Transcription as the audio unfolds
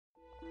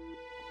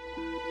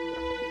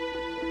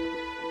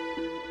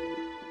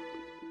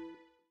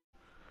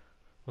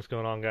What's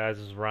going on, guys?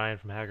 This is Ryan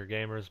from Hacker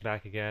Gamers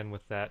back again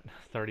with that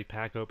 30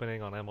 pack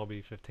opening on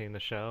MLB 15 The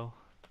Show.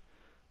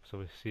 So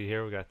we see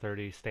here we got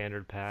 30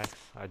 standard packs.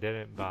 I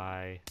don't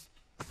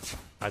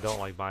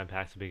like buying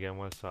packs to begin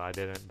with, so I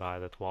didn't buy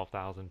the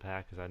 12,000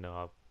 pack because I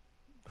know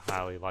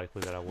highly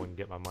likely that I wouldn't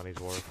get my money's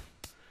worth.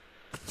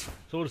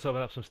 So we'll just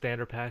open up some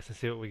standard packs and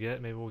see what we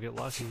get. Maybe we'll get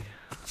lucky.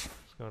 Let's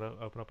go to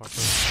open up our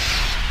first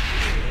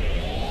pack.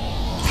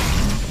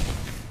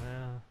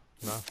 Yeah,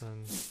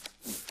 nothing.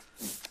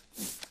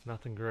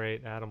 Nothing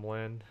great. Adam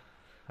Lind.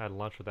 I had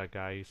lunch with that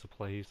guy. He used to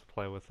play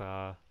with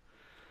my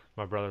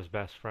brother's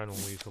best friend when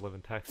we used to live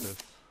in Texas.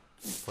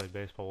 Played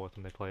baseball with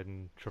him. They played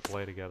in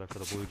AAA together for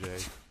the Blue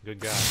Jays. Good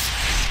guy.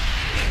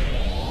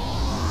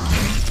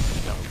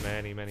 That was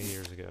many, many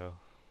years ago.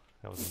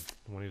 That was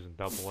when he was in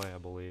AA, I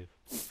believe.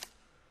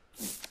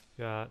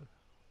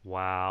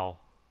 Wow.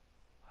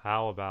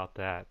 How about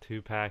that?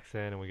 2 packs in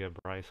and we get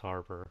Bryce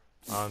Harper.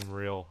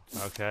 Unreal.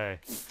 Okay.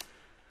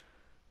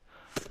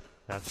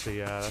 That's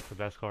the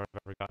best card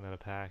I've ever gotten in a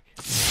pack.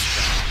 I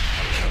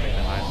think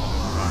the highest I've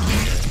ever gotten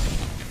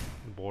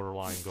is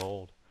borderline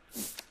gold.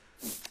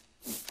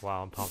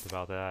 Wow, I'm pumped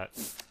about that.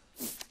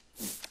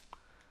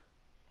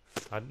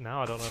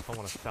 Now I don't know if I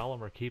want to sell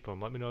them or keep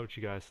them. Let me know what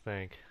you guys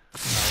think. I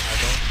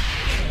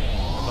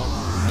don't know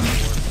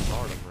where to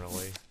start them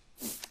really,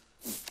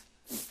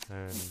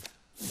 and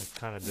it's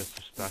kind of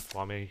disrespectful.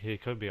 I mean, he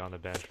could be on the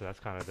bench, but that's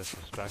kind of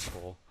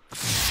disrespectful.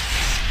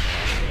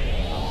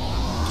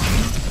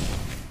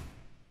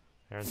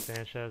 Aaron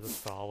Sanchez is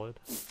solid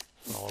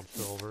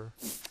silver.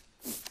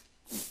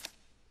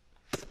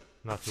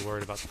 Not too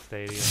worried about the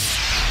stadium.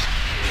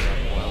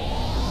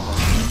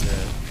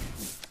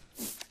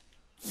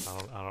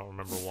 I don't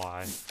remember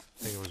why. I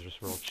think it was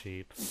just real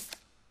cheap.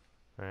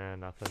 And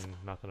nothing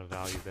of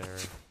value there.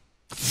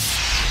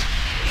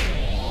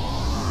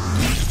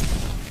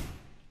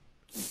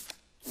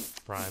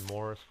 Brian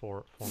Morris,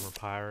 former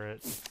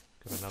Pirate.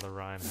 Got another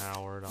Ryan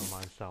Howard. I don't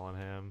mind selling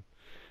him.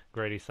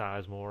 Grady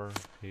Sizemore.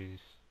 He's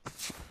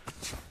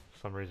for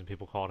some reason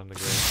people called him the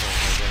greatest player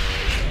of our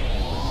generation.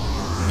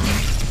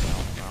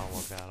 I don't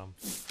look at him.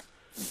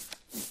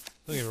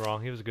 Don't get me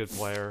wrong, he was a good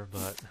player,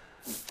 but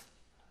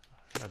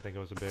I think he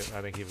was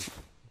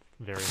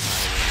very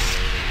highly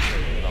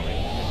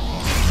overrated.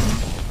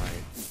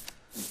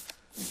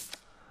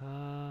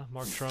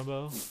 Mark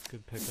Trumbo,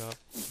 good pickup.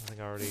 I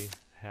think I already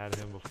had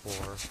him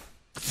before.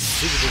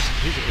 He's a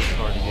good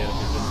card to get if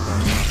you're just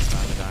starting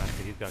out in the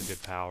Dynasty. He's got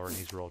good power and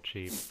he's real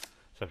cheap.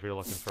 So if you're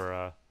looking for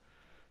a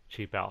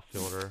cheap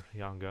outfielder,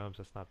 Young Gomes,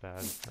 that's not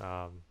bad.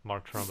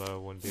 Mark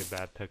Trumbo wouldn't be a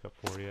bad pickup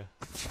for you.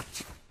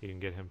 You can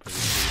get him pretty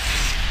cheap.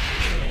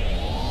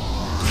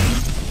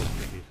 With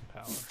pretty decent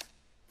power.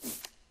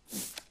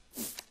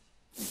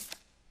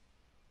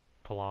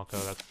 Polanco,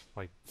 that's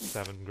like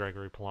 7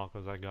 Gregory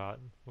Polancos I got.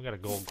 We got a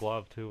gold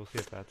glove too, we'll see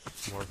if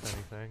that's worth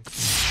anything.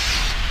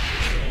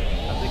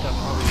 I think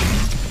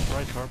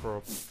Bryce Harper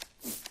will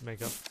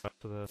make up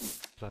for the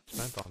I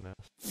spent on this.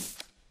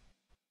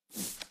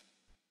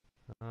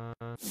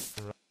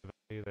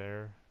 Value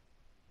there.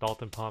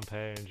 Dalton Pompey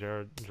and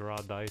Gerard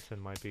Dyson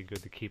might be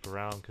good to keep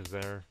around because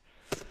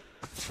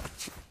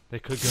they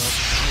could go up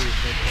in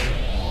value.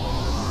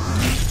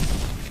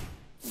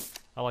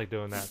 I like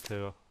doing that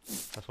too.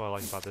 That's what I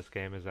like about this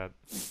game is that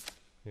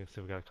you can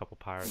see we got a couple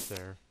Pirates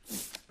there.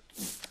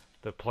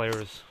 The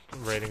players'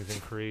 ratings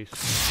increase.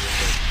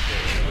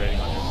 The rating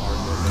on your card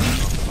goes up. You don't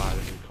have to buy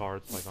the new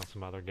cards like on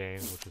some other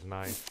games, which is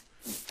nice.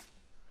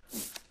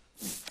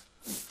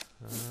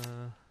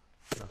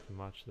 Nothing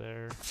much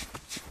there.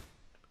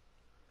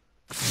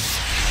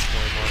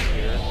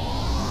 Here.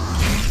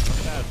 Not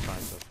a bad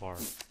sign so far.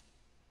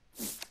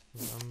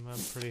 I'm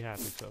pretty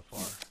happy so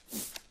far.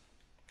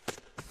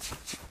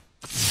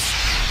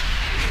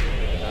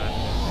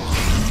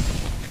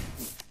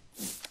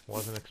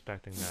 Wasn't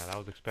expecting that. I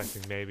was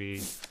expecting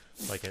maybe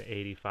like an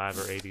 85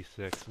 or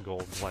 86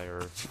 gold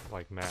player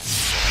like Matt.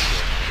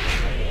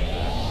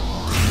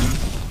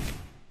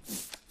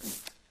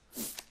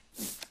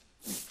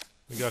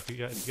 If you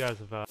guys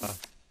have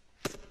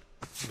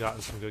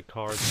gotten some good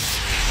cards in the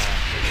pack,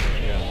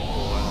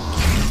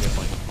 get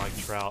like Mike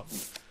Trout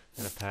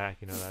in a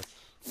pack, you know,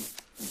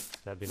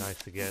 that'd be nice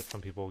to get.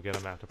 Some people will get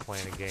them after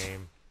playing a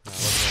game. Let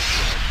me know if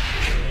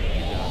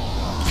you guys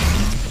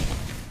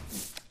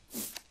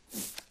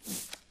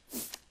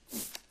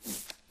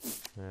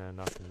yeah,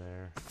 nothing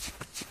there.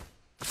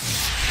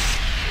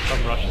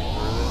 I'm rushing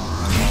through this.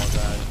 I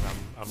apologize.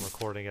 I'm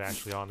recording it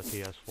actually on the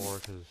PS4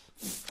 because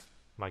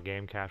my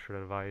game capture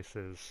device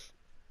is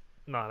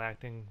not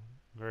acting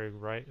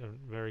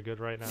very good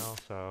right now,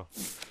 so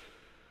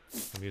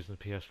I'm using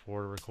the PS4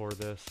 to record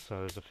this. So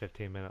there's a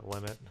 15-minute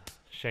limit.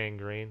 Shane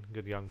Green,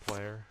 good young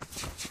player.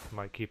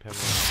 Might keep him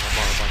around. I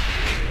bought a bunch of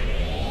him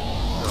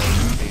early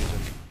in the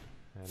season,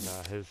 and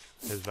his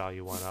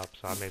value went up,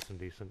 so I made some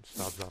decent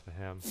stubs off of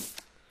him.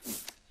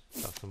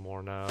 Got some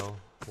more now.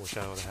 Wish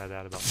I would have had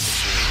that about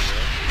 6 years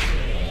ago.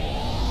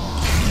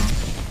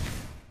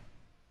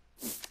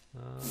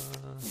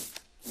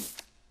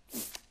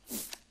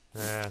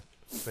 I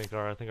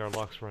I think our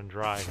luck's run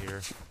dry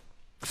here. See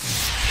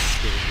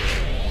if we can get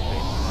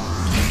anything.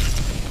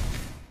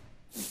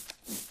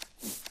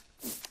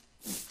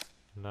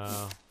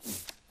 No.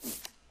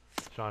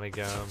 Johnny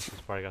Gomes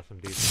has probably got some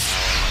decent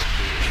power.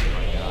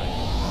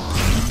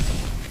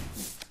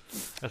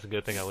 That's a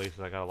good thing, at least, is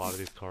I got a lot of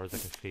these cards I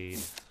can feed,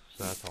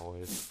 so that's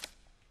always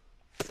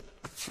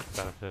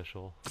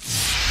beneficial.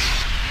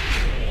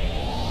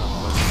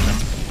 Not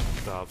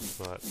subs,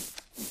 but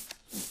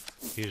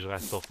usually I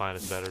still find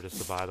it's better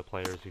just to buy the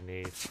players you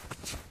need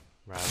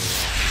rather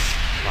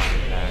than buying a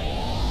pack.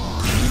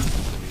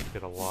 You just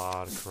get a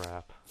lot of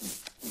crap.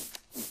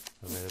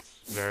 I mean, it's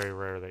very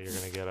rare that you're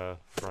going to get a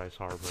Bryce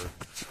Harper.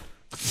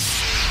 I've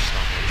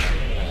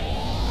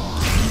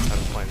been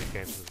playing this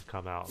game since it's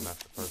come out, and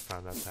that's the first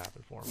time that's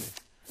happened for me.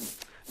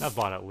 I've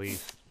bought at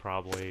least,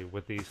 probably,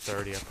 with these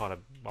 30, I've bought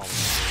almost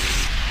 30.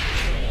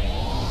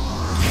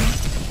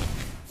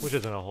 Which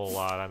isn't a whole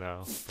lot, I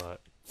know, but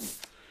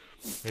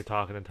you're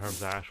talking in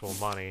terms of actual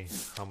money,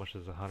 how much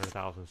does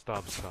 100,000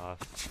 stubs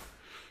cost?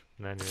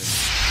 And then you're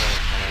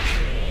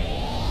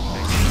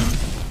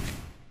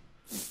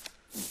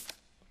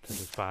to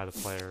just buy the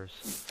players.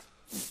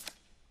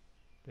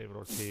 David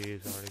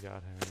Ortiz, already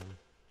got him.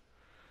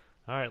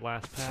 Alright,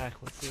 last pack.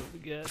 Let's see what we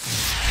get.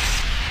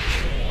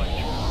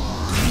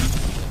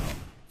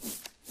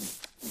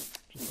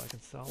 Just so I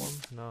can sell him?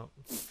 No.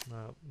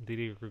 No.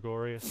 Didi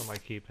Gregorius, I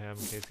might keep him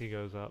in case he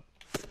goes up.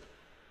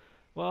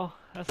 Well,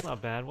 that's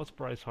not bad. What's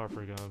Bryce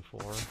Harper going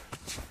for?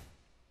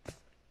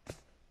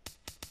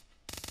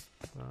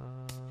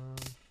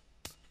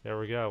 There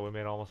we go. We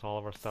made almost all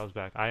of our stubs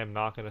back. I am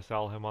not going to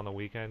sell him on the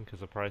weekend because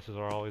the prices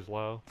are always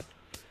low.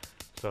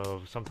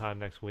 So sometime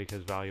next week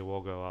his value will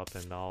go up,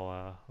 and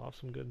I'll have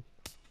some good,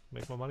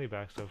 make my money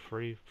back. So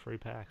free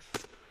packs.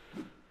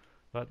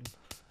 But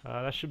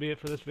that should be it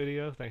for this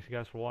video. Thanks you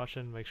guys for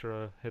watching. Make sure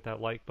to hit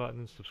that like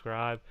button,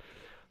 subscribe,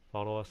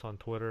 follow us on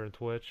Twitter and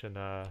Twitch, and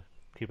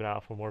keep an eye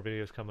out for more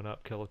videos coming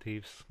up. Killer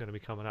Thief's going to be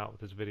coming out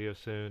with this video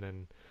soon,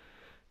 and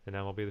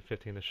MLB the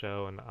 15 the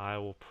show, and I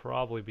will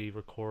probably be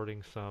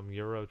recording some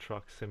Euro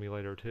Truck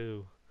Simulator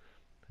 2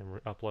 and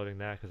uploading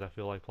that because I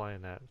feel like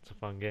playing that. It's a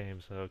fun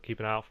game, so keep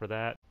an eye out for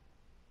that.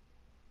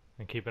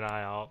 And keep an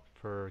eye out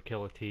for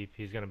Killer Thief.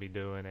 He's going to be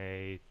doing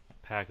a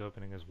pack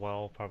opening as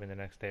well, probably the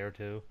next day or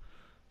two.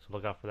 So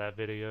look out for that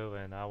video,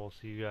 and I will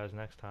see you guys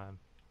next time.